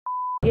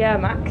Yeah,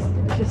 Max,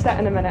 just set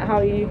in a minute. How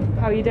are you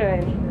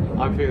doing?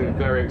 I'm feeling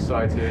very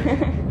excited.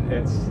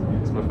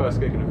 It's my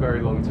first gig in a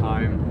very long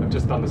time. I've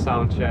just done the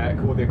sound check,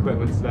 all the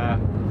equipment's there,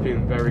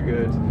 feeling very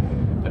good.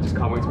 I just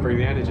can't wait to bring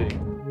the energy.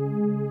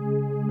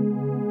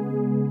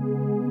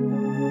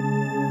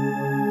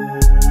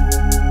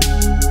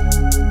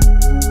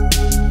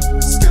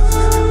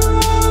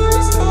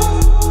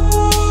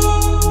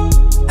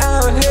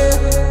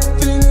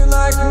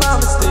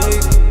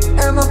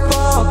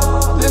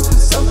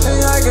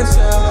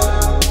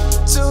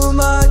 Too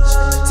much,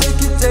 take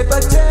it day by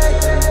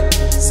day.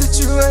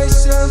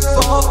 Situation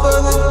fall for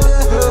the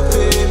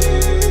therapy.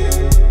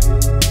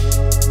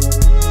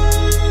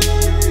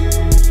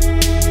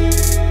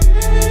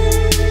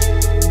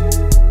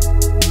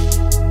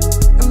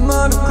 I'm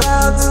on the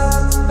clouds,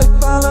 they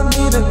follow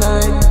me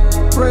tonight.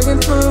 Breaking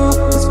through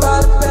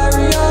despite the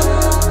barrier.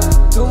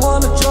 Don't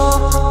wanna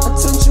draw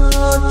attention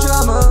or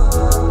drama.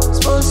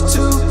 Exposed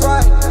too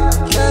bright,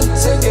 can't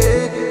take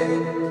it.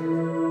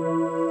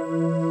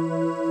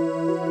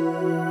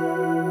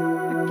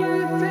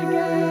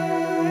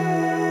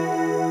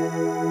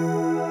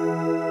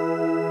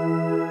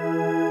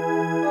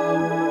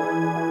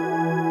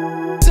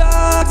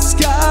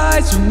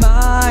 Skies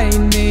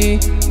remind me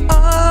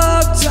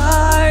of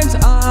times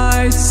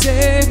I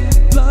sit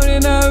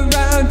floating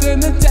around in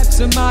the depths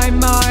of my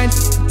mind.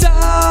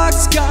 Dark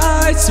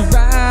skies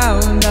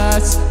surround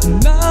us,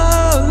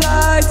 no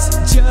lights,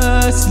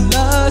 just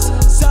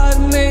lust.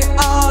 Suddenly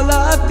all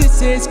of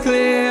this is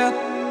clear.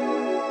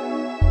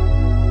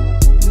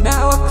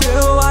 Now I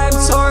feel I'm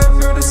soaring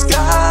through the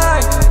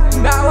sky.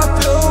 Now I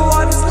feel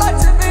what it's like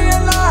to be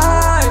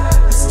alive.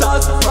 The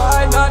stars are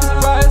bright, not as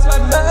bright as my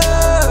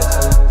nerves.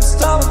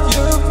 Some of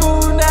you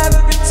will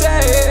never be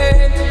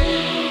tamed.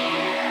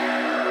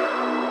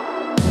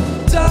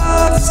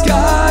 Dark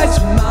skies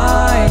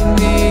remind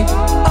me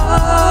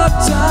of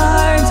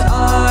times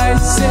I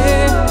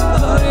sit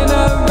floating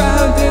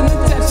around in the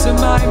depths of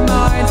my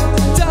mind.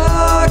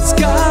 Dark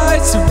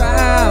skies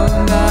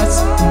surround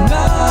us,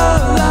 no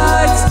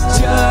lights,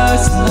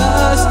 just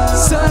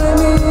lust.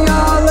 Suddenly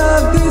all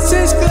of this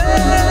is clear.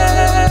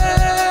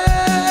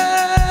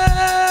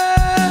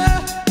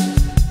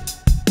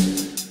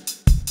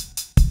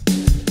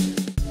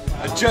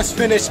 Just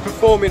finished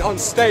performing on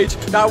stage.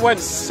 That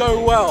went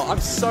so well. I'm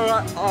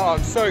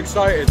so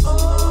excited.